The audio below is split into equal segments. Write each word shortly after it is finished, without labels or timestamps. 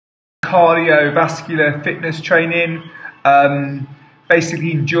cardiovascular fitness training,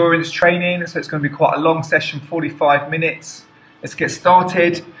 basically endurance training. So it's going to be quite a long session, 45 minutes. Let's get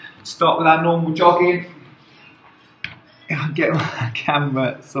started. Start with our normal jogging. I'll get my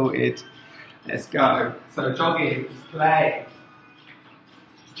camera sorted. Let's go. So jogging, play.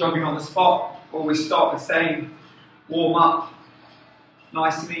 Jogging on the spot. Always start the same. Warm up.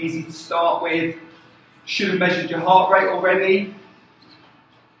 Nice and easy to start with. Should have measured your heart rate already.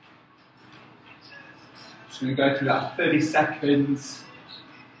 Just going to go through that 30 seconds.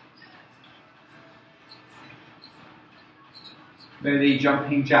 Ready,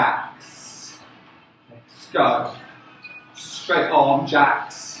 jumping jacks. Let's go. Straight arm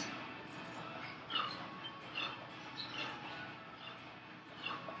jacks.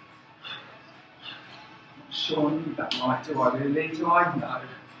 Not sure I need that right, do I really? Do I? No.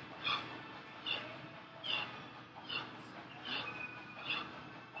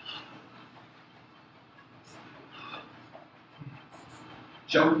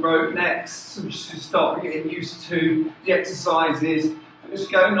 Jump rope next, so just to start getting used to the exercises. Just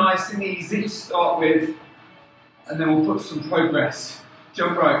go nice and easy to start with, and then we'll put some progress.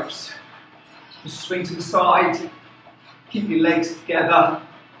 Jump ropes. Just swing to the side, keep your legs together.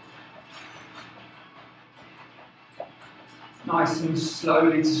 Nice and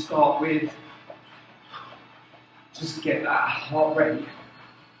slowly to start with. Just get that heart rate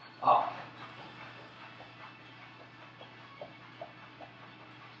up.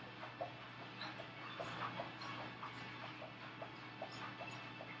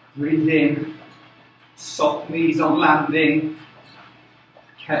 Breathe in, soft knees on landing.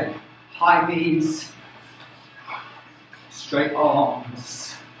 Okay, high knees, straight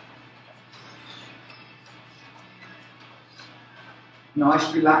arms.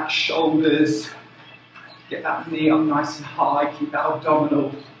 Nice relaxed shoulders. Get that knee up nice and high, keep that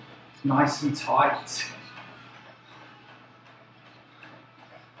abdominal nice and tight.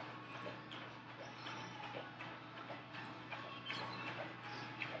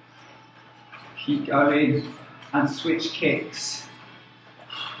 Keep going and switch kicks.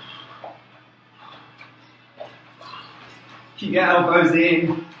 Keep your elbows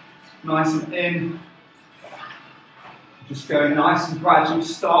in, nice and in. Just going nice and gradual to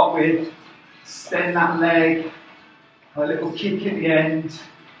start with. Extend that leg. A little kick at the end.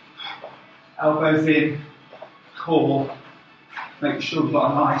 Elbows in, core. Make sure we've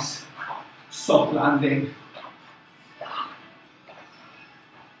got a nice soft landing.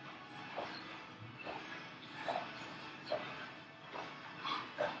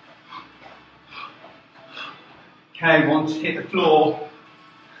 Okay, one to hit the floor,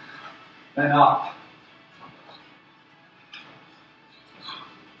 then up.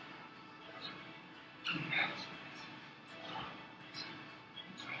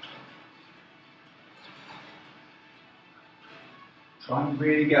 Try and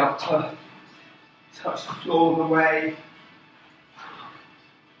really get up to touch the floor all the way.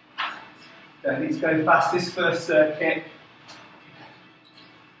 Don't need to go fast this first circuit.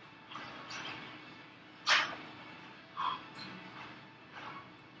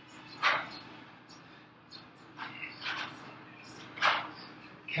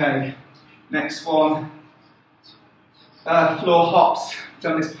 Okay, next one, floor hops,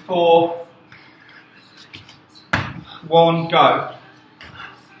 done this before. One, go.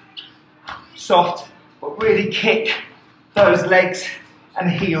 Soft, but really kick those legs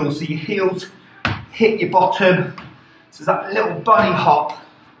and heels, so your heels hit your bottom, so that little bunny hop.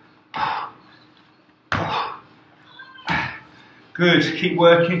 Good, keep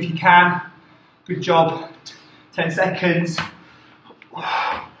working if you can. Good job, 10 seconds.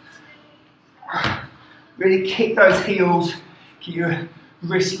 Really kick those heels, keep your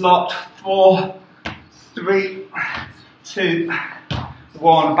wrist locked. 4, 3, 2,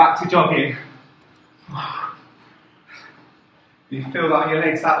 1, back to jogging. You feel that on your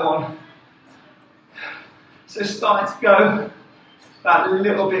legs, that one. So starting to go that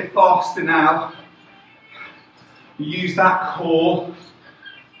little bit faster now. Use that core.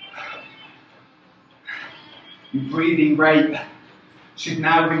 Your breathing rate should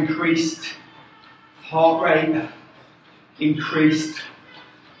now have increased. Heart rate increased.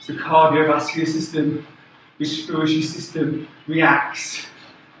 So the cardiovascular system, respiratory system reacts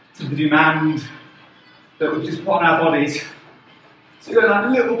to the demand that we've just put on our bodies. So go that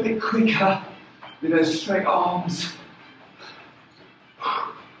little bit quicker with those straight arms.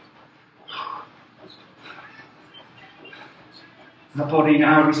 The body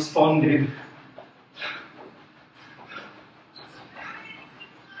now responding.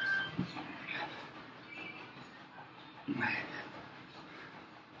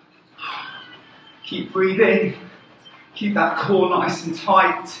 Keep breathing. Keep that core nice and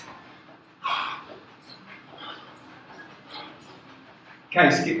tight. Okay,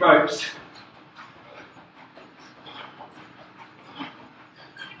 skip ropes.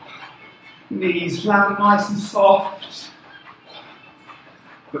 Knees land nice and soft,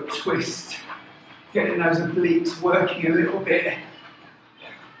 but twist. Getting those obliques working a little bit,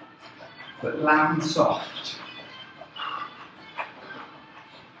 but land soft.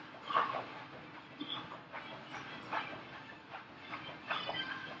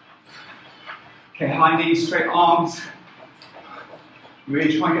 Okay, high knees, straight arms.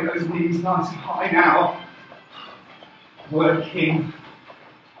 Really try and get those knees nice and high now. Working.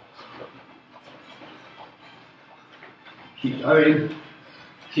 Keep going.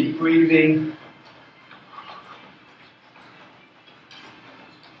 Keep breathing.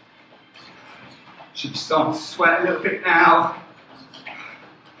 Should be starting to sweat a little bit now.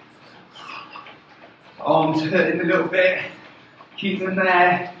 Arms hurting a little bit. Keep them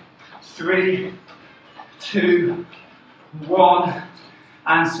there. 3, 2, 1.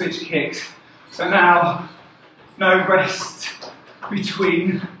 And switch kicks. So now, no rest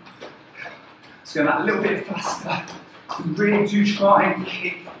between. Let's go that little bit faster. So really do try and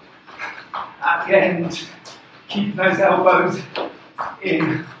kick at the end. Keep those elbows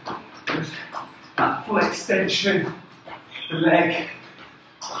in. That full extension of the leg.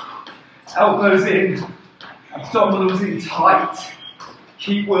 Elbows in. Abdominals in tight.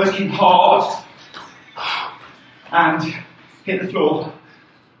 Keep working hard. And hit the floor.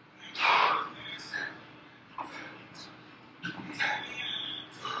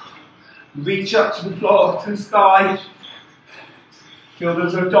 Reach up to the floor, to the sky. Feel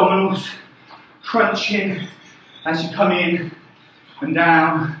those abdominals crunching as you come in and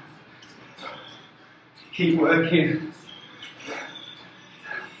down. Keep working.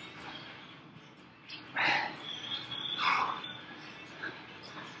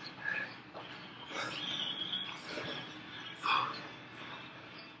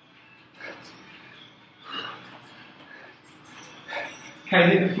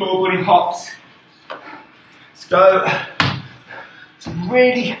 Okay, hit the floor, body hops. Let's go. So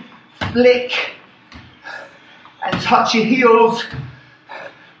really flick and touch your heels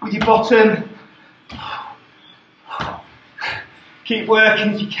with your bottom. Keep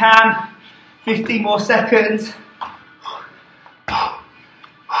working if you can. 15 more seconds.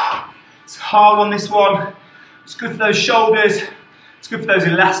 It's hard on this one. It's good for those shoulders. It's good for those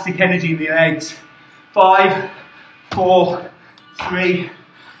elastic energy in the legs. 5, 4, 3,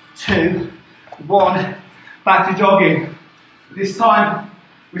 2, 1. Back to jogging. This time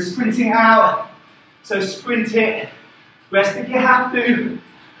we're sprinting out. So sprint it. Rest if you have to,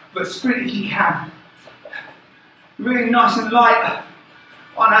 but sprint if you can. Really nice and light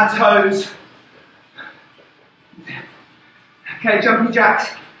on our toes. Okay, jumping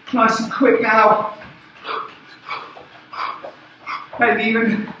jacks, nice and quick now. Maybe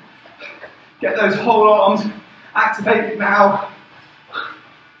even get those whole arms activated now.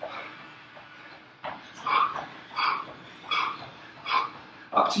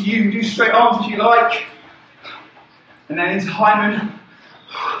 Up to you, do straight arms if you like. And then into Hyman.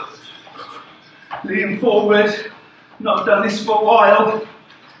 Leaning forward. Not done this for a while.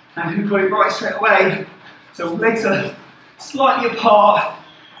 And who got it right straight away. So legs are slightly apart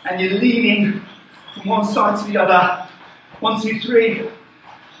and you're leaning from one side to the other. 1, 2, 3.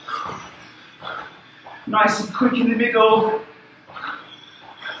 Nice and quick in the middle.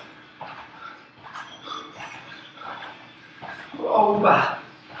 Over.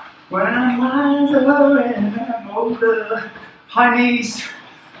 When I'm wiser and I'm older. High knees.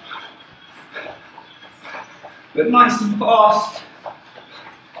 But nice and fast.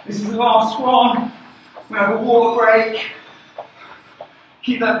 This is the last one. We have a water break.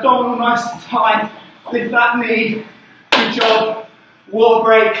 Keep that abdominal nice and tight. Lift that knee. Good job. Water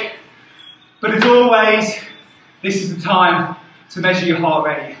break. But as always, this is the time to measure your heart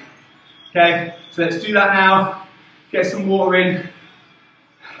rate. Okay, so let's do that now. Get some water in.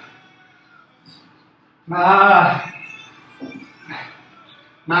 Mouth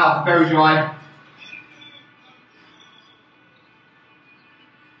very dry.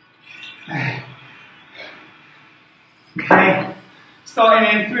 Okay,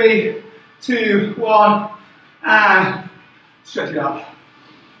 starting in 3, 2, 1, and stretch it up.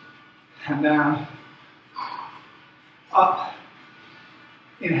 And down. Up.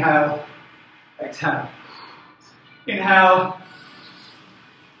 Inhale. Exhale. Inhale.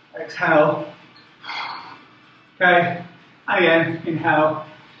 Exhale. Okay, and again, inhale.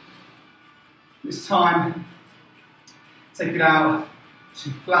 This time, take it out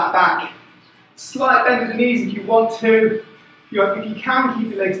to flat back, Slight bend of the knees if you want to. If you can,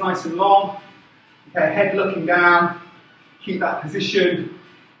 keep your legs nice and long. Okay, head looking down. Keep that position.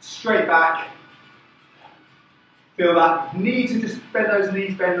 Straight back. Feel that. Need to just bend those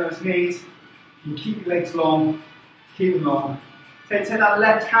knees, bend those knees. You can keep your legs long. Keep them long. Okay, take that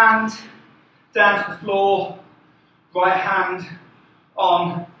left hand down to the floor. Right hand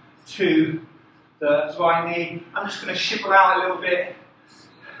on to the right knee. I'm just going to shiver out a little bit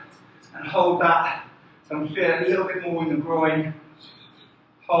and hold that. So I'm feeling a little bit more in the groin.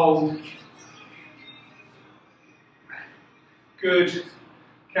 Hold. Good.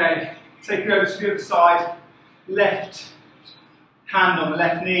 Okay, take it over to the other side. Left hand on the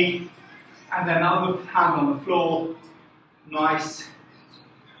left knee, and then other hand on the floor. Nice.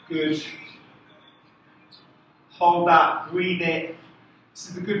 Good. Hold that, breathe it. This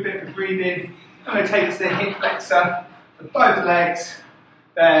is a good bit for breathing. I'm going to take us to the hip flexor for both legs.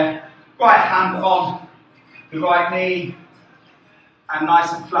 There. Right hand on the right knee, and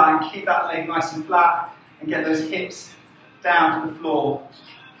nice and flat. And keep that leg nice and flat, and get those hips down to the floor.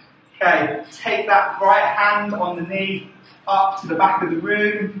 Okay, take that right hand on the knee up to the back of the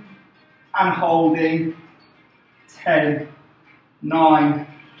room, and holding. 10, 9.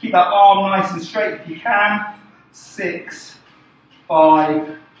 Keep that arm nice and straight if you can. 6,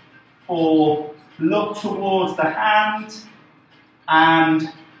 5, 4. Look towards the hand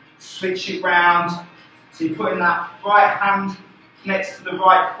and switch it round. So you're putting that right hand next to the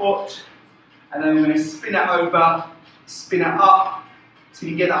right foot, and then we're going to spin it over, spin it up, so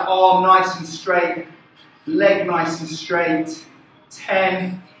you get that arm nice and straight, leg nice and straight.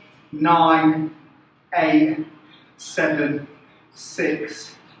 10, 9, 8, 7,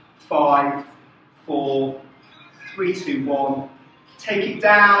 6, 5, 4, 3, 2, 1. Take it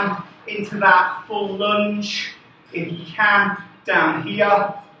down into that full lunge. If you can, down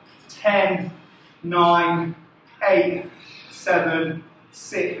here. 10, 9, 8, 7,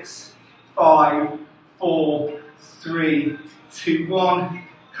 6, 5, 4, 3, 2, 1.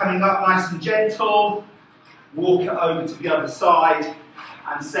 Coming up nice and gentle. Walk it over to the other side,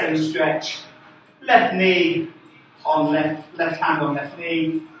 and same stretch. Left knee on left hand on left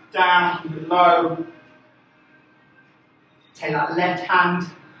knee. Down, keep it low. Take that left hand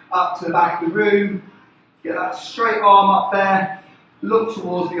up to the back of the room. Get that straight arm up there. Look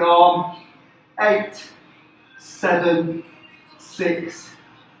towards the arm. 8, 7, 6,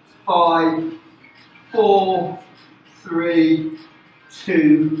 5, 4, 3,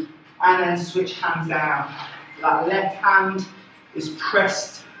 2, and then switch hands down. That left hand is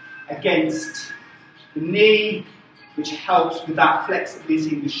pressed against the knee, which helps with that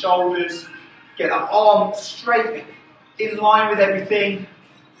flexibility in the shoulders. Get that arm straight in line with everything.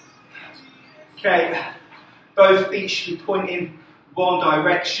 Okay, both feet should be pointing one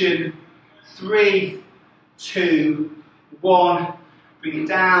direction. 3, 2, 1. Bring it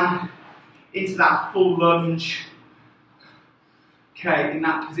down into that full lunge. Okay, in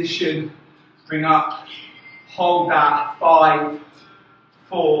that position, bring up, hold that. 5,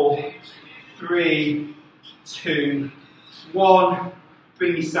 4, 3, 2, 1.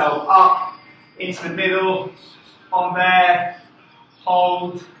 Bring yourself up into the middle, on there,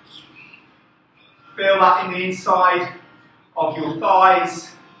 hold. Feel that in the inside of your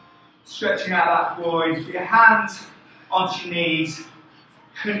thighs, stretching out that groin. Put your hands onto your knees,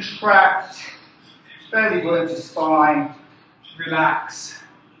 contract, belly button to spine, relax.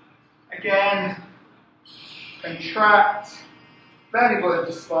 Again, contract, belly button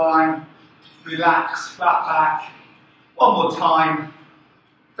to spine, relax, flat back. One more time,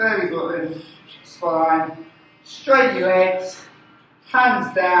 belly button, spine, straighten your legs,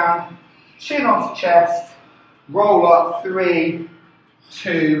 hands down, chin onto chest, roll up. 3,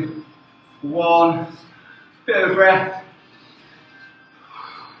 2, 1. Bit of breath.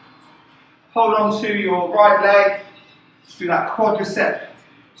 Hold on to your right leg. Let's do that quadricep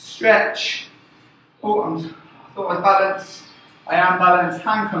stretch. Oh, I thought I was balanced. I am balanced.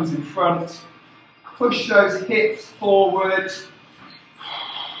 Hand comes in front. Push those hips forward.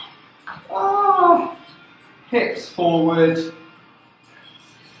 Ah, hips forward.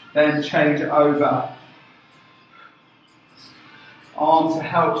 Then change it over. Arms to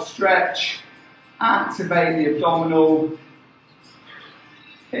help stretch. Activate the abdominal.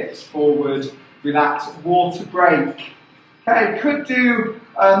 Hips forward. Relax. Water break. Okay, could do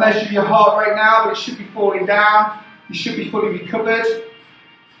measure your heart rate now, but it should be falling down. You should be fully recovered.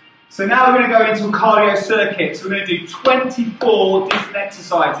 So now we're going to go into a cardio circuit. So we're going to do 24 different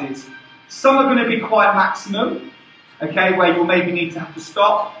exercises. Some are going to be quite maximum, okay, where you'll maybe need to have to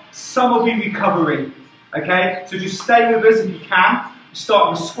stop. Some will be recovery, okay. So just stay with us if you can.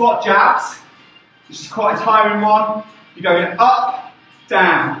 Start with squat jabs. This is quite a tiring one. You're going up,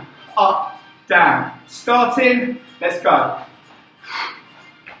 down, up, down. Starting, let's go.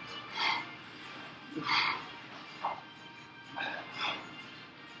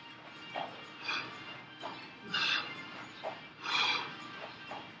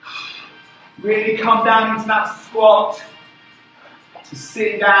 Really come down into that squat. So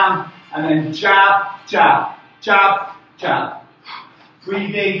sit down and then jab, jab, jab, jab.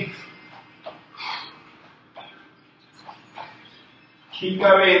 Breathing. Keep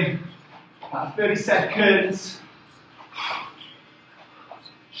going. About 30 seconds.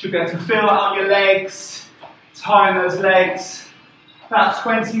 Should be able to feel it on your legs. Tying those legs. About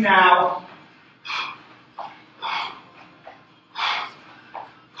 20 now.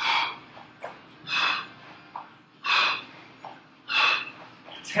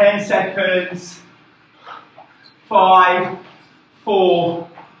 10 seconds. 5, 4,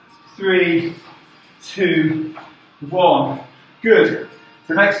 3, 2, 1. Good.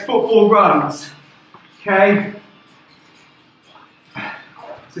 So next football runs. Okay. So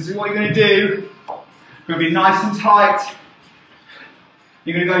this is what you're going to do. You're going to be nice and tight.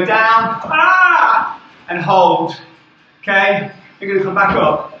 You're going to go down, and hold. Okay. You're going to come back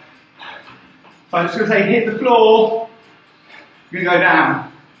up. So I'm just going to say hit the floor. You're going to go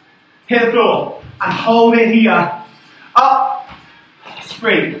down. Hit the floor and hold it here. Up,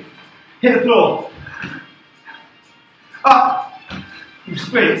 sprint. Hit the floor. Up, you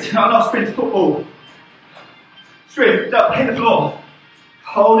sprint. No, not sprint, football. Sprint, up, hit the floor.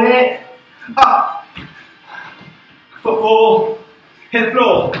 Hold it. Up. Football. Hit the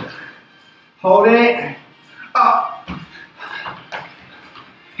floor. Hold it. Up.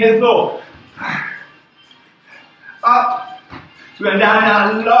 Hit the floor. Up. So we're going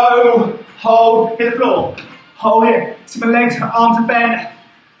down and low, hold, hit the floor, hold it, so my legs, arms are bent,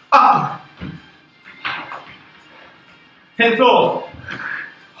 up, hit the floor,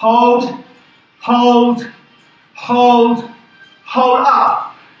 hold, hold, hold, hold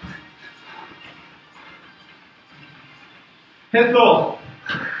up, hit the floor,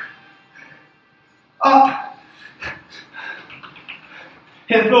 up,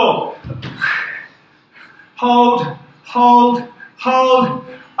 hit the floor, hold, hold, hold,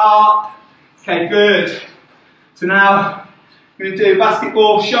 up. Okay, good. So now we're going to do a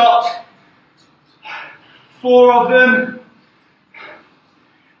basketball shot. 4 of them.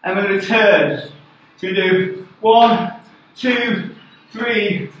 And we're going to turn. So we do 1, 2,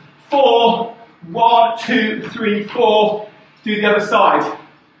 3, 4. 1, 2, 3, 4. Do the other side.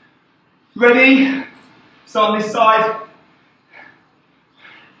 Ready? So on this side.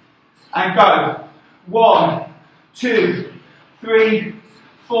 And go. 1, 2, 3,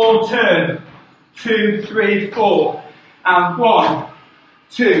 4, turn. 2, 3, 4. And 1,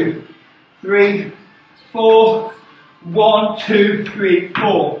 2, 3, 4. 1, 2, 3,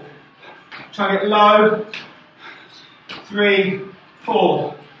 4. Try and get low. 3,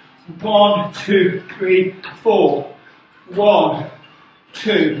 4. 1, 2, 3, 4. 1,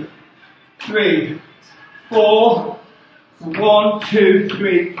 2, 3, 4. 1, 2,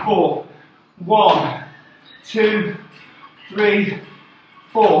 3, 4. 1, 2, 3,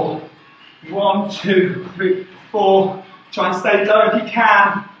 4. 1, 2, 3, 4. Try and stay low if you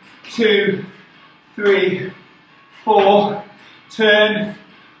can. 2, 3, 4. Turn.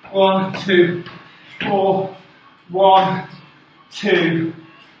 1, 2, 4. 1, 2,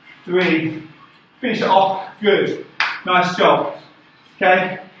 3. Finish it off. Good. Nice job.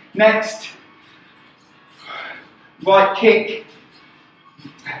 Okay. Next. Right kick.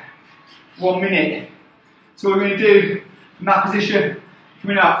 1 minute. So what we're going to do from that position,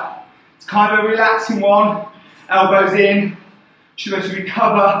 coming up, it's kind of a relaxing one, elbows in, should be able to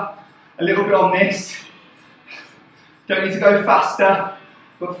recover a little bit on this. Don't need to go faster,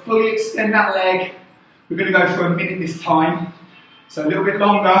 but fully extend that leg. We're going to go for a minute this time, so a little bit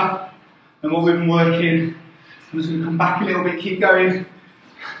longer than what we've been working. I'm just going to come back a little bit, keep going.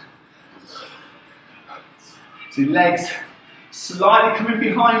 So legs slightly coming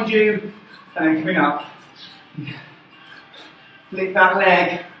behind you, and then coming up. Flick that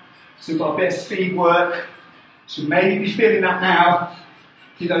leg, so we've got a bit of speed work. So maybe be feeling that now.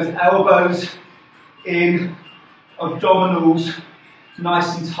 Keep those elbows in, abdominals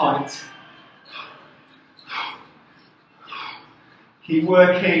nice and tight. Keep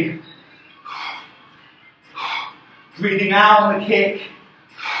working. Breathing out on the kick.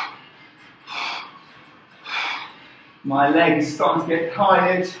 My leg is starting to get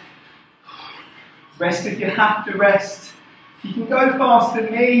tired. Rest if you have to rest. You can go faster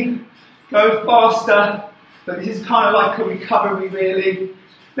than me, go faster, but this is kind of like a recovery really.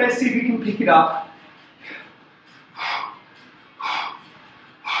 Let's see if we can pick it up.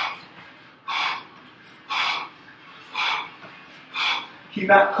 Keep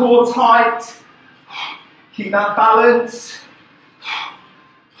that core tight. Keep that balance.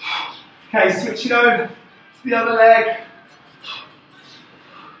 Okay, switch it over to the other leg.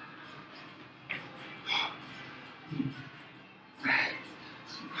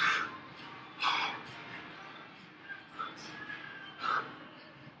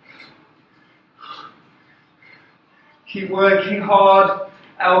 Keep working hard,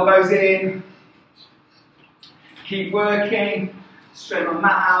 elbows in. Keep working, straighten my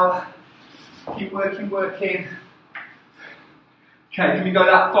mat out. Keep working, working. Okay, can we go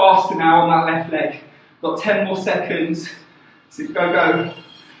that faster now on that left leg? Got 10 more seconds. So go, go.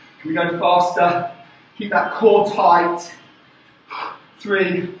 Can we go faster? Keep that core tight.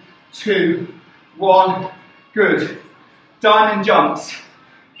 3, 2, 1. Good. Diamond jumps.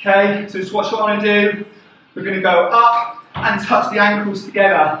 Okay, so just what you want to do. We're going to go up and touch the ankles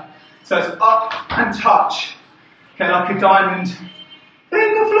together. So it's up and touch. Okay, like a diamond. In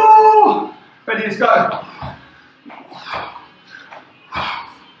the floor. Ready, let's go.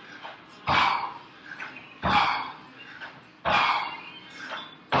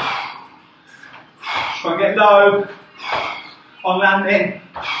 Try and get low on landing.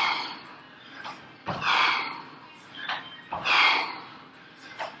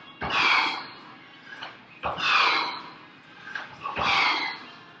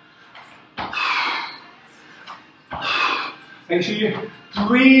 Make sure you're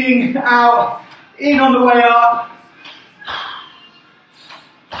breathing out, in on the way up.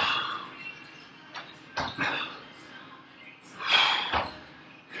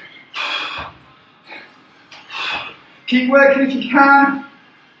 Keep working if you can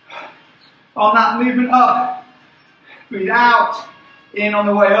on that movement up. Breathe out, in on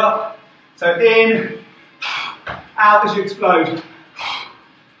the way up. So in, out as you explode.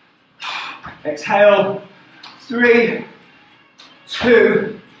 Exhale, 3,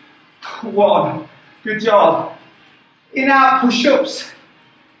 2, 1. Good job. In, out, push-ups,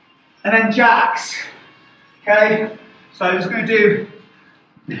 and then jacks. Okay, so I'm just going to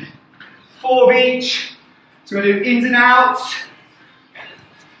do 4 of each. So we're going to do ins and outs.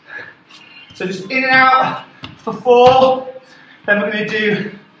 So just in and out for 4. Then we're going to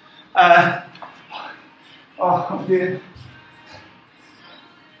do, I'm doing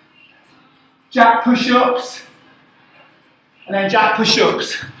jack push-ups. And then jack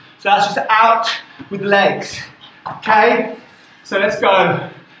push-ups. So that's just out with legs. Okay? So let's go.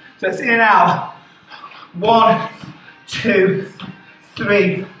 So it's in and out. 1, 2,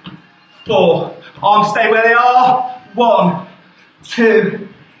 3, 4. Arms stay where they are. 1, 2,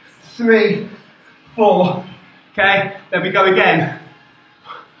 3, 4. Okay? Then we go again.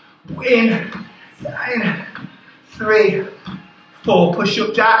 In, 3, 4.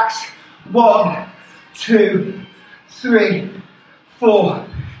 Push-up jacks. 1, 2, 3, 4.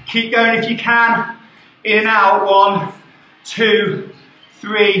 Keep going if you can. In and out. 1, 2,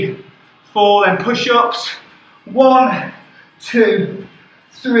 3, 4. Then push-ups. 1, 2,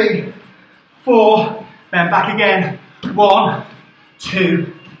 3, 4. Then back again. 1,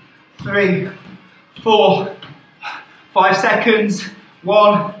 2, 3, 4. 5 seconds.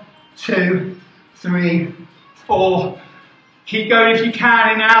 1, 2, 3, 4. Keep going if you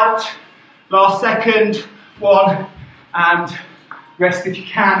can. In and out. Last second. 1. And rest if you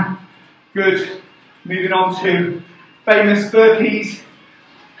can. Good. Moving on to famous burpees.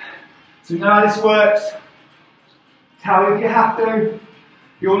 So you know how this works. Tell you if you have to.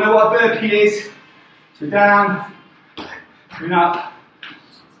 You all know what a burpee is. So down, and up.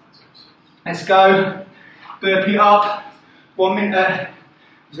 Let's go. Burpee up. 1 minute. I'm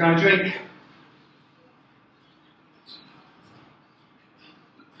just going to drink.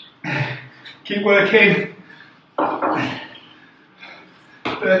 Keep working.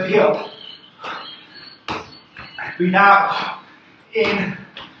 Burpee up. Breathe out. In.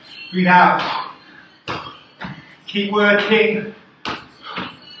 Breathe out. Keep working.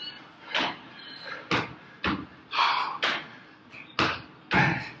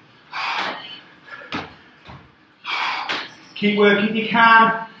 Keep working if you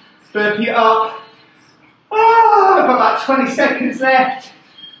can. Burpee up. Oh, I've got about 20 seconds left.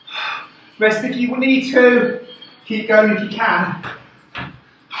 Rest if you need to. Keep going if you can.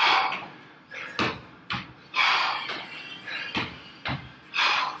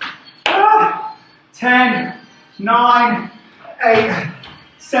 10, 9, 8,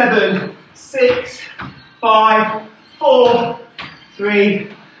 7, 6, 5, 4, 3,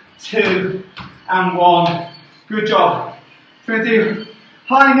 2, and 1. Good job. So we're going to do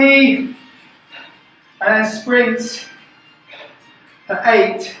high knee, and then sprints for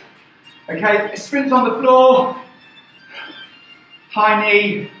 8. Okay, sprints on the floor. high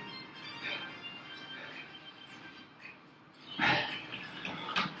knee.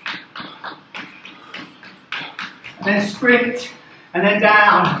 And then sprint, and then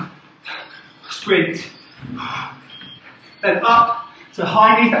down, sprint. Then up to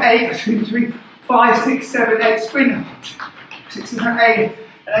high knee for 8, 2, 3, 5, 6, 7, 8, sprint. 6, 7, 8,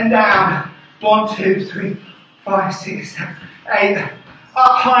 and then down. 1, 2, 3, 5, 6, 7, 8. Up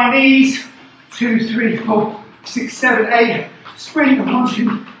high knees. 2, 3, 4, 6, 7, 8. Sprint. 1,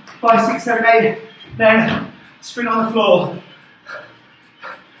 2, 5, 6, 7, 8. Then sprint on the floor.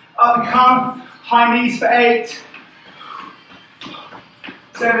 Up and come. High knees for 8.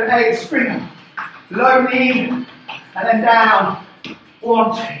 7, 8. Sprint. Low knee. And then down.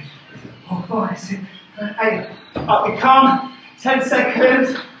 1, 2, 4, 5, 6, 7, 8. Up we come. 10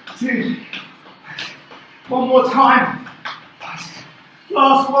 seconds. 2. One more time.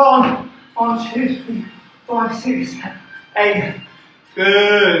 Last one. 1, 2, 3, 5, 6, 7, 8.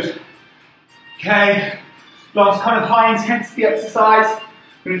 Good. Okay. Last kind of high intensity exercise.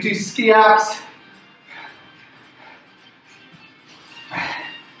 We're going to do ski abs.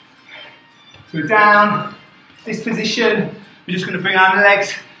 So we're down. This position. We're just going to bring our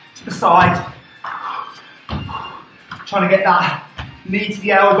legs to the side. Trying to get that knee to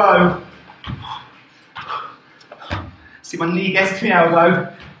the elbow. See my knee gets to the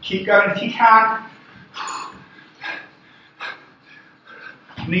elbow. Keep going if you can.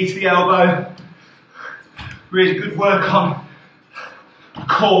 Knee to the elbow. Really good work on the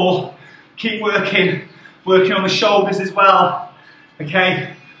core. Keep working. Working on the shoulders as well.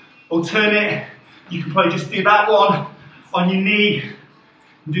 Okay. Alternate. You can probably just do that one on your knee.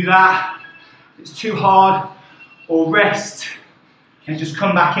 Do that. If it's too hard. Or rest. And just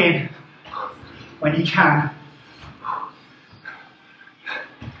come back in when you can.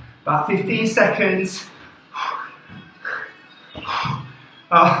 About 15 seconds.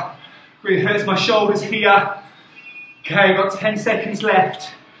 Really hurts my shoulders here. Okay, got 10 seconds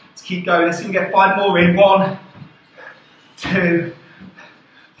left. Let's keep going. Let's see if we can get 5 more in. 1, 2,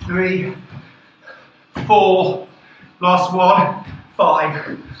 3, 4. Last one.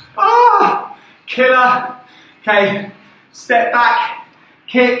 5. Ah! Killer. Okay, step back,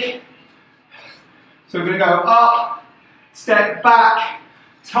 kick. So we're going to go up, step back,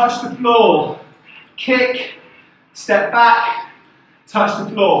 touch the floor, kick, step back, touch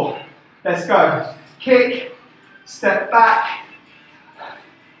the floor. Let's go. Kick, step back.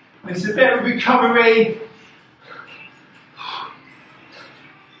 This is a bit of recovery.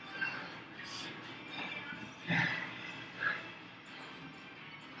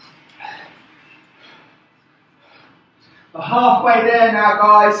 We're halfway there now,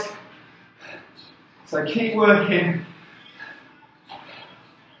 guys. So keep working.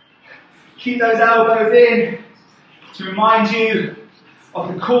 Keep those elbows in to remind you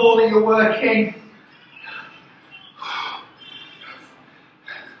of the core that you're working.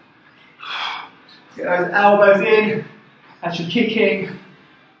 Get those elbows in as you're kicking.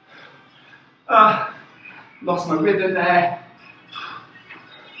 Lost my rhythm there.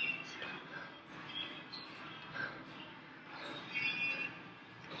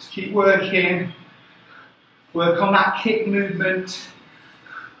 Keep working, work on that kick movement,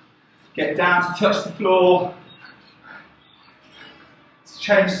 get down to touch the floor, let's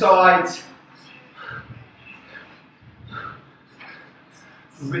change sides,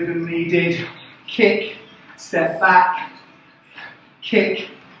 rhythm needed, kick, step back, kick,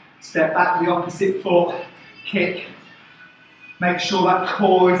 step back with the opposite foot, kick, make sure that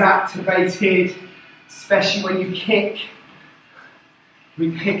core is activated, especially when you kick.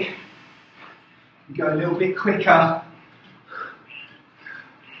 We kick, we go a little bit quicker.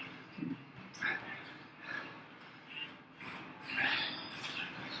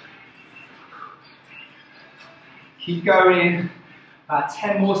 Keep going,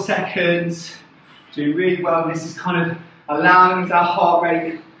 10 more seconds. Do really well. This is kind of allowing our heart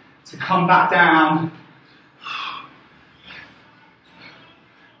rate to come back down.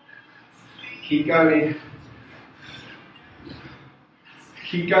 Keep going.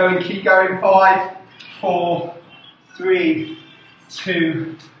 Keep going, keep going. 5, 4, 3,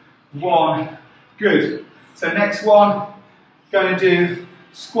 2, 1. Good. So next one, going to do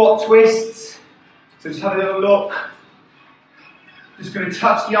squat twists. So just have a little look. Just going to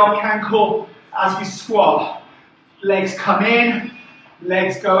touch the arm ankle as we squat. Legs come in,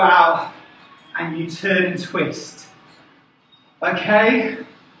 legs go out, and you turn and twist. Okay,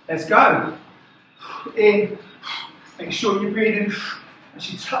 let's go. In, make sure you're breathing. As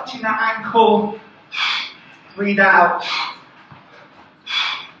you're touching that ankle, breathe out.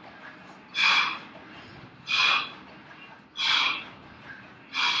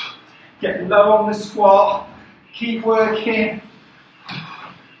 Get low on the squat. Keep working.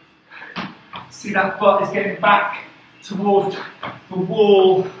 See that butt is getting back towards the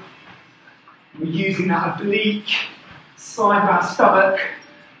wall. We're using that oblique side of our stomach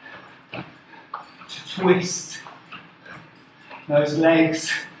to twist. Those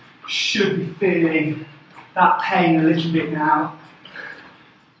legs should be feeling that pain a little bit now.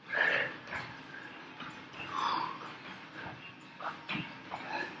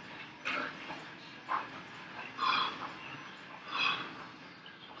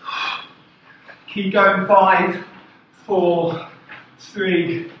 Keep going, 5, 4,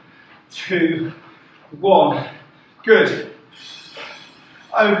 3, 2, 1. Good.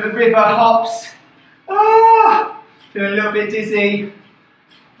 Over the river, hops. Feeling a little bit dizzy.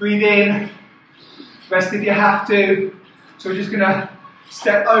 Breathe in. Rest if you have to. So we're just going to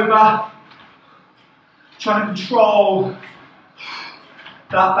step over. Trying to control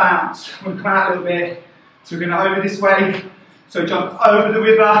that bounce. We're going to come out a little bit. So we're going to over this way. So jump over the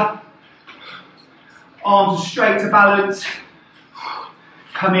river. Arms are straight to balance.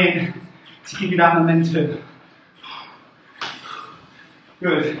 Come in to give you that momentum.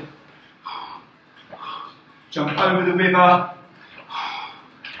 Good. Jump over the river.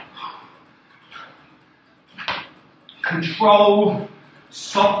 Control,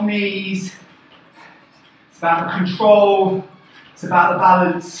 soft knees. It's about the control, it's about the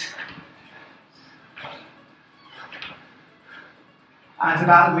balance. And it's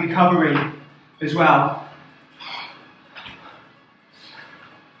about the recovery as well.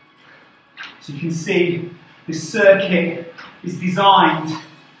 So you can see this circuit is designed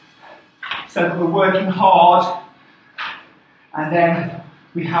so that we're working hard and then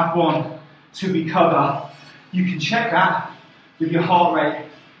we have one to recover. You can check that with your heart rate.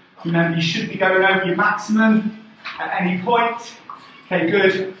 Remember, you should be going over your maximum at any point. Okay,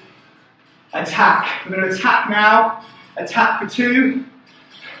 good. Attack. We're going to attack now. Attack for 2.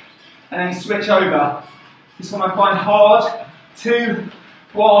 And then switch over. This one I find hard. 2,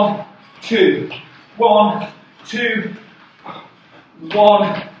 1, 2. 1, 2,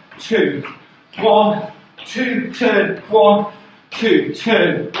 1, 2. 1, 2, turn. 1, 2,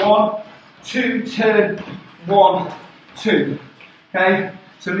 turn. 1, 2, turn. 1, 2. Okay?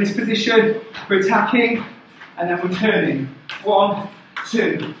 So in this position, we're attacking and then we're turning. 1,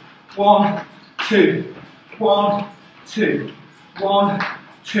 2. 1, 2. 1, 2. 1,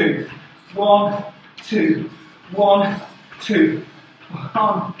 2. 1, 2, 1, 2,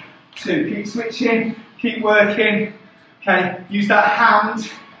 1, 2. Keep switching, keep working. Okay, use that hand,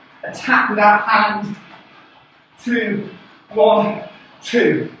 attack with that hand. 2, 1,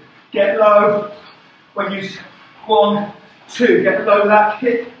 2. Get low when you 1, 2. Get low with that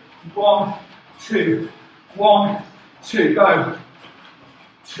kick. 1, 2, 1, 2. Go.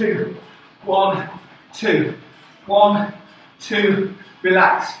 2, 1, 2. 1, 2.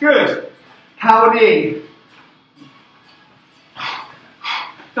 Relax. Good. Powered in.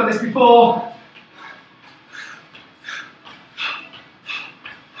 Done this before.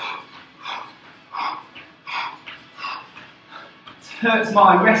 It hurts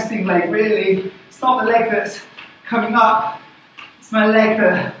my resting leg, really. It's not the leg that's coming up, it's my leg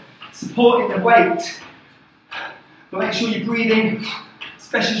that's supporting the weight. But make sure you're breathing,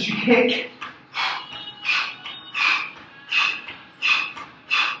 especially as you kick.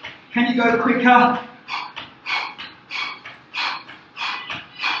 Can you go quicker?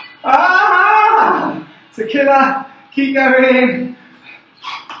 It's a killer. Keep going.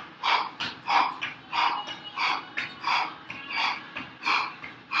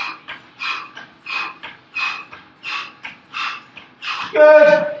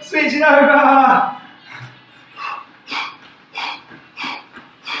 Good. Switching over.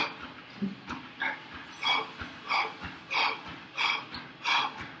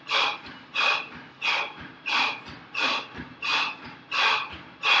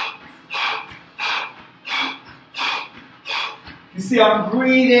 See, I'm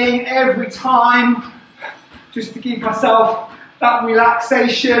breathing every time just to give myself that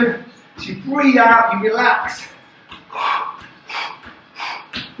relaxation. As you breathe out, you relax.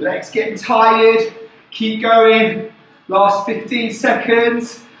 Legs getting tired. Keep going. Last 15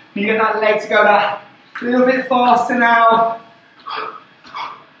 seconds. You get that leg to go that a little bit faster now.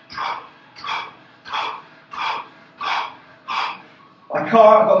 I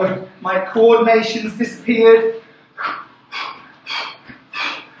can't, my coordination's disappeared.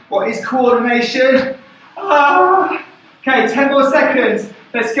 What is coordination? Okay, 10 more seconds.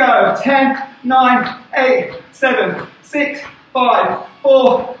 Let's go. 10, 9, 8, 7, 6, 5,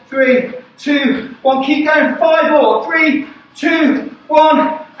 4, 3, 2, 1. Keep going. 5 more. 3, 2,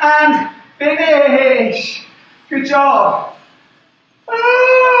 1. and finish. Good job.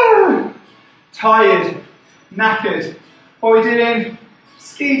 Ah. Tired, knackered. What are we doing?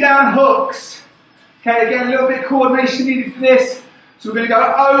 Ski down hooks. Okay, again, a little bit of coordination needed for this. So we're going to go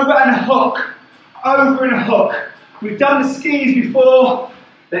over and hook, over and hook. We've done the skis before.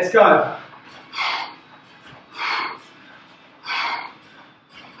 Let's go.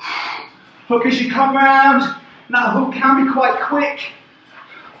 Hook as you come round. And that hook can be quite quick.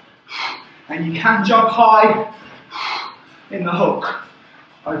 And you can jump high in the hook.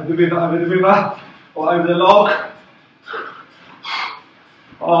 Over the river, or over the log.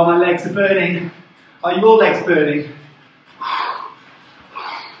 Oh, my legs are burning. Are your legs burning?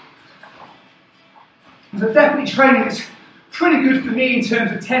 So definitely training is pretty good for me in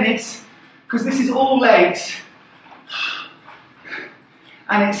terms of tennis, because this is all legs.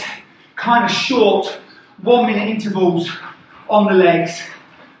 And it's kind of short 1 minute intervals on the legs,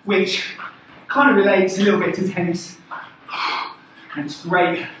 which kind of relates a little bit to tennis. And it's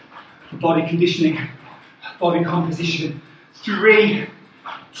great for body conditioning, body composition. 3,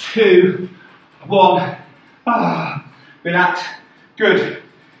 2, 1. Relax. Good.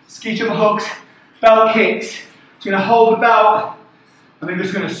 Ski jump hooks, belt kicks. So you're going to hold the belt, and then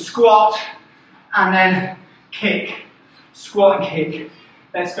just going to squat, and then kick. Squat and kick.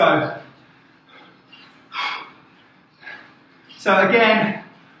 Let's go. So again,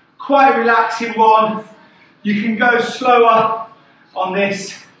 quite a relaxing one. You can go slower on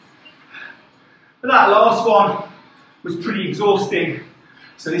this. But that last one was pretty exhausting.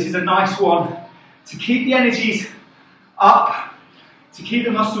 So this is a nice one to keep the energies up, to keep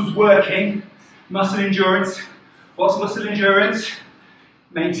the muscles working. Muscle endurance. What's muscle endurance?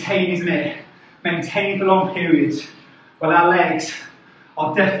 Maintain, isn't it? Maintain for long periods. Well, our legs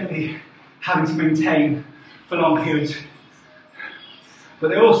are definitely having to maintain for long periods. But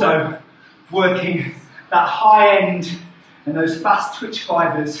they're also working that high end and those fast twitch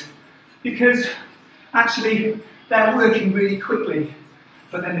fibres, because actually they're working really quickly,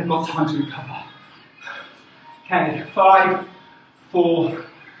 but then they've got time to recover. Okay, 5, 4,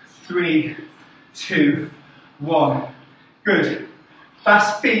 3, 2, 1. Good.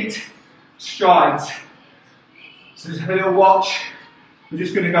 Fast feet, strides. So just a little watch. We're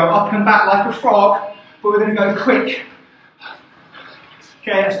just going to go up and back like a frog, but we're going to go quick.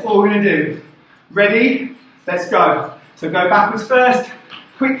 Okay, that's all we're going to do. Ready? Let's go. So go backwards first,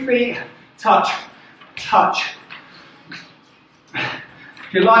 quick feet, touch, touch.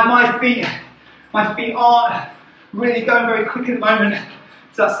 If you like my feet aren't really going very quick at the moment,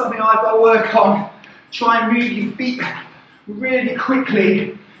 so that's something I've got to work on. Try and move your feet really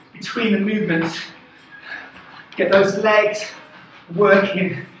quickly between the movements. Get those legs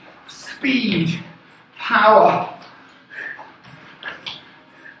working, speed, power.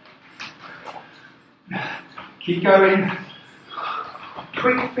 Keep going.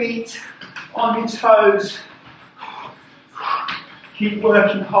 Quick feet on your toes. Keep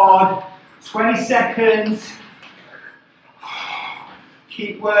working hard. 20 seconds.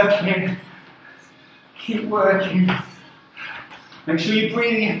 Keep working. Keep working. Make sure you're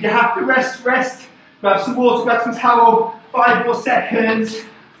breathing. If you have to rest, rest. Grab some water, grab some towel. 5 more seconds.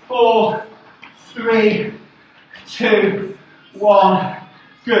 4, 3, 2, 1.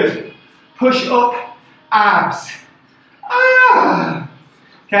 Good. Push up. Abs.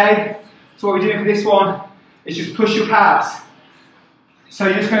 Okay, so what we're doing for this one is just push your abs. So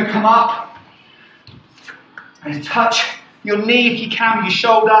you're just going to come up and touch your knee if you can with your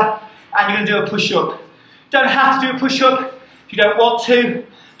shoulder, and you're going to do a push-up. Don't have to do a push-up if you don't want to.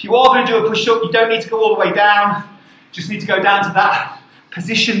 If you are going to do a push-up, you don't need to go all the way down. You just need to go down to that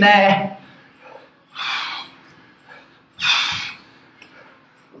position there.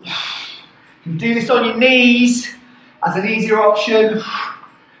 You can do this on your knees as an easier option.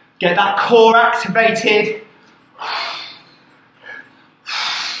 Get that core activated.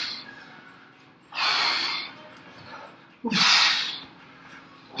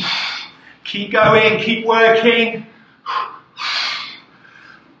 Keep going, keep working.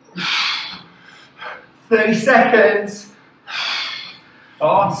 30 seconds.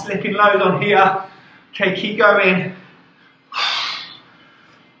 Oh, I'm slipping loads on here. Okay, keep going.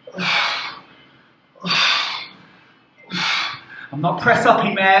 I'm not press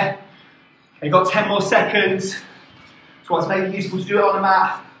upping there. Okay, got 10 more seconds. That's what's making it useful to do it on the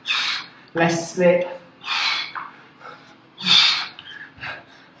mat. Less slip.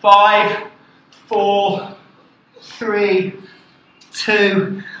 5, 4, 3,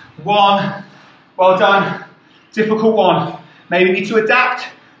 2, 1. Well done. Difficult one. Maybe you need to adapt.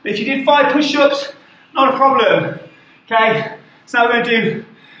 But if you did 5 push-ups, not a problem. Okay, so now we're going to do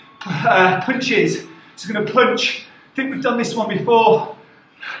punches. So going to punch. I think we've done this one before.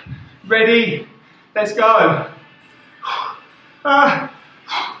 Ready? Let's go.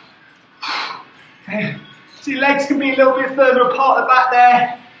 Okay. So your legs can be a little bit further apart at the back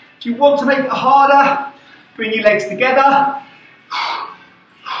there. If you want to make it harder, bring your legs together.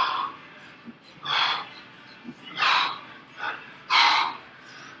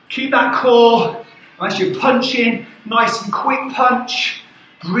 Keep that core as you're punching, nice and quick punch.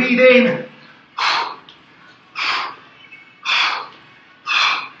 Breathing.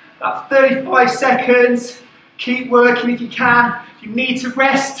 About 35 seconds. Keep working if you can. If you need to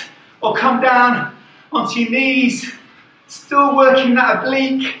rest or come down onto your knees, still working that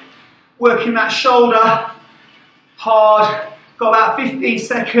oblique, working that shoulder hard. Got about 15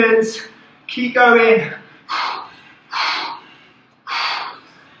 seconds. Keep going.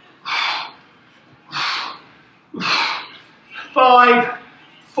 5,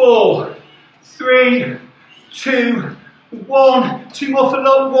 4, 3, 2, 1. 2 more for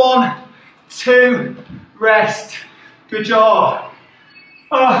look. 1, 2, rest. Good job.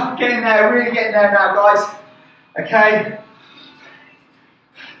 Oh, getting there, really getting there now, guys. Okay.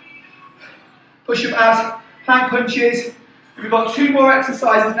 Push up abs, plank punches. We've got 2 more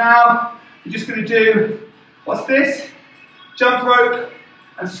exercises now. We're just going to do, what's this? Jump rope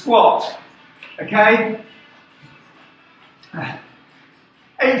and squat. Okay.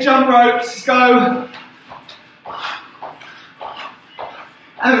 8 jump ropes, let's go.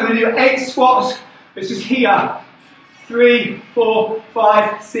 And we're going to do 8 squats, which is here. 3, 4,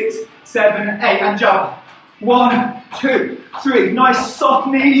 5, 6, 7, 8, and jump. 1, 2, 3. Nice soft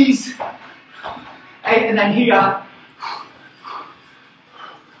knees. 8, and then here.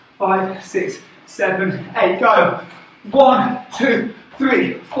 5, 6, 7, 8. Go. 1, 2,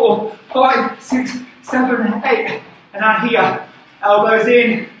 3, 4, 5, 6, 7, 8. And now here. Elbows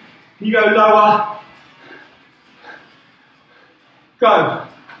in. You go lower. Go.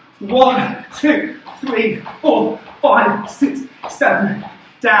 1, 2, 3, 4, 5, 6, 7.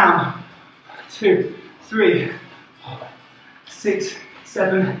 Down. 2, 3, 6,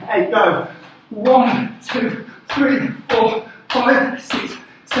 7, 8. Go. 1, 2, 3, 4, 5, 6,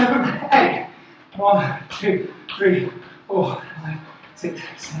 7, 8. 1, 2, 3, 4, 5, 6,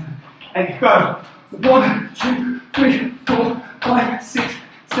 7, 8. Go. 1, 2, 3, 4, 5, 6,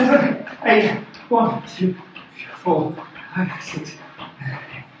 7, 8. 1, 2, 3, 4, 5, 6, 7,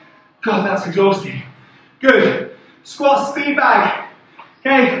 8. God, that's exhausting. Good. Squat, speed bag.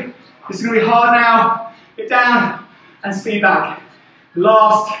 Okay, this is going to be hard now. Get down and speed bag.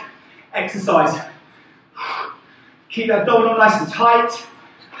 Last exercise. Keep that abdominal nice and tight.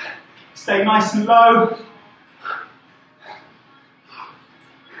 Stay nice and low.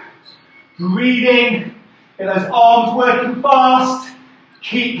 Breathing. Get those arms working fast.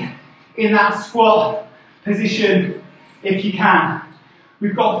 Keep in that squat position if you can.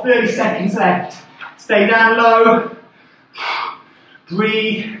 We've got 30 seconds left. Stay down low.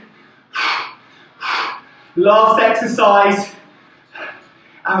 Breathe. Last exercise.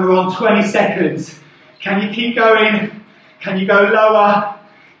 And we're on 20 seconds. Can you keep going? Can you go lower?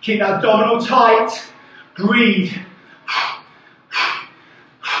 Keep that abdominal tight. Breathe.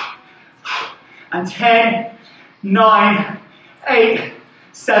 And 10, 9, 8,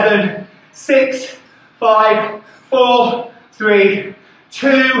 7, 6, 5, 4, 3,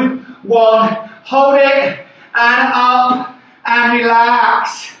 2, 1. Hold it and up and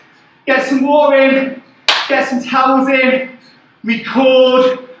relax. Get some water in. Get some towels in.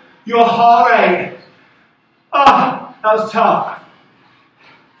 Record your heart rate. Oh, that was tough.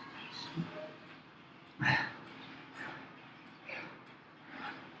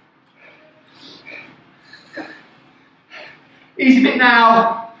 Easy bit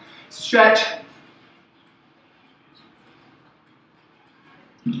now. Stretch.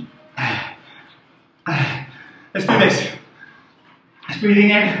 Let's do this. Let's breathing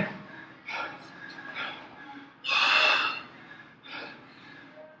in.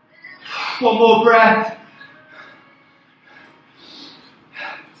 One more breath.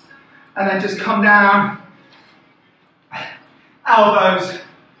 And then just come down. Elbows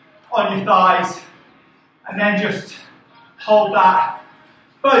on your thighs. And then just hold that.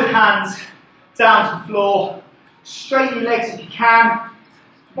 Both hands down to the floor. Straighten your legs if you can.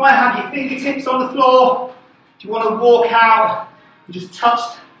 You might have your fingertips on the floor. If you want to walk out, you just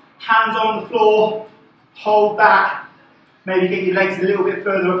touch hands on the floor. Hold that. Maybe get your legs a little bit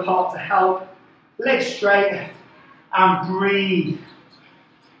further apart to help. Legs straight and breathe.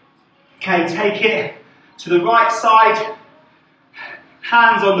 Okay, take it to the right side.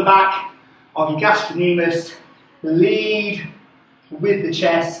 Hands on the back of your gastrocnemius. Lead with the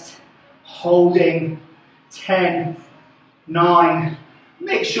chest, holding, 10, 9,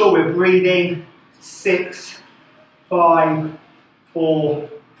 make sure we're breathing, 6, 5, 4,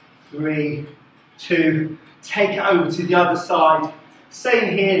 3, 2, take it over to the other side,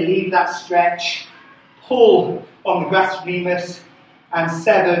 same here, leave that stretch, pull on the gastrocnemius, and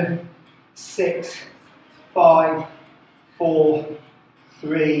 7, 6, 5, 4,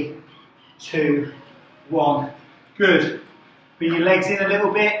 3, 2, 1. Good. Bring your legs in a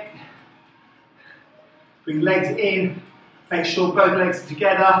little bit. Bring legs in. Make sure both legs are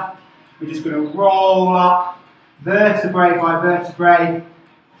together. We're just going to roll up, vertebrae by vertebrae,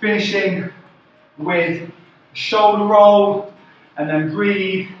 finishing with a shoulder roll, and then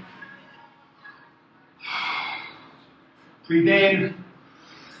breathe. Breathe in.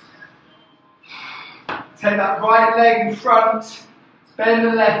 Take that right leg in front, bend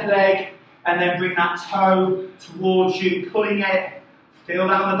the left leg, and then bring that toe towards you, pulling it. Feel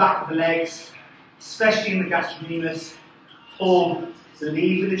that on the back of the legs, especially in the gastrocnemius. Pull,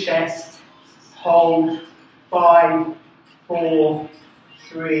 lead with the chest, hold, 5, 4,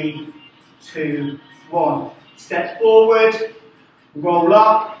 3, 2, 1. Step forward, roll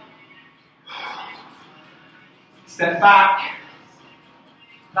up, step back,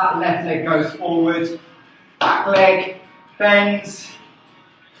 that left leg goes forward, back leg bends,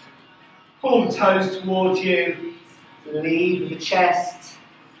 pull the toes towards you, lead with the chest,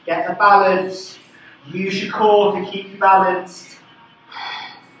 get the balance, use your core to keep you balanced,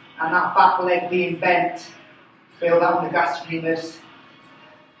 and that back leg being bent, feel that on the gastrocnemius,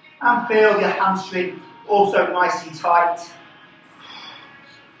 and feel your hamstring also nice and tight.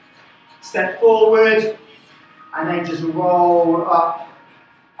 Step forward, and then just roll up,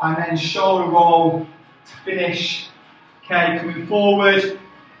 and then shoulder roll to finish. Okay, coming forward,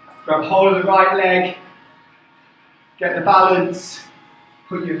 grab hold of the right leg, get the balance,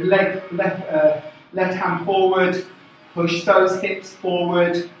 put your left hand forward, push those hips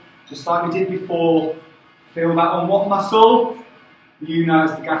forward, just like we did before. Feel that on what muscle? You know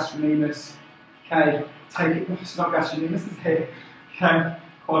it's the gastrocnemius. Okay, take it, it's not gastrocnemius, it's here. Okay,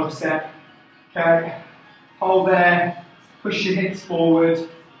 quadricep. Okay, hold there, push your hips forward,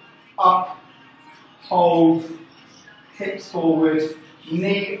 up, hold, hips forward,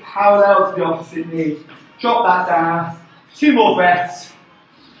 knee parallel to the opposite knee. Drop that down, 2 more breaths.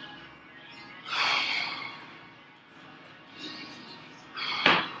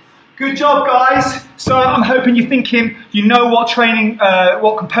 Good job, guys. So I'm hoping you're thinking, you know what training,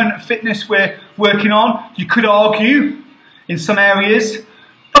 what component of fitness we're working on. You could argue in some areas,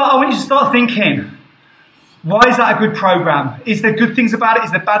 but I want you to start thinking, why is that a good program? Is there good things about it?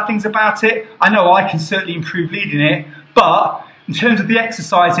 Is there bad things about it? I know I can certainly improve leading it, but in terms of the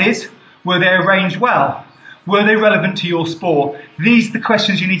exercises, were they arranged well? Were they relevant to your sport? These are the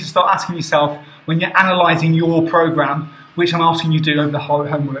questions you need to start asking yourself when you're analysing your program, which I'm asking you to do over the whole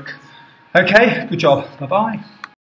homework. Okay, good job. Bye-bye.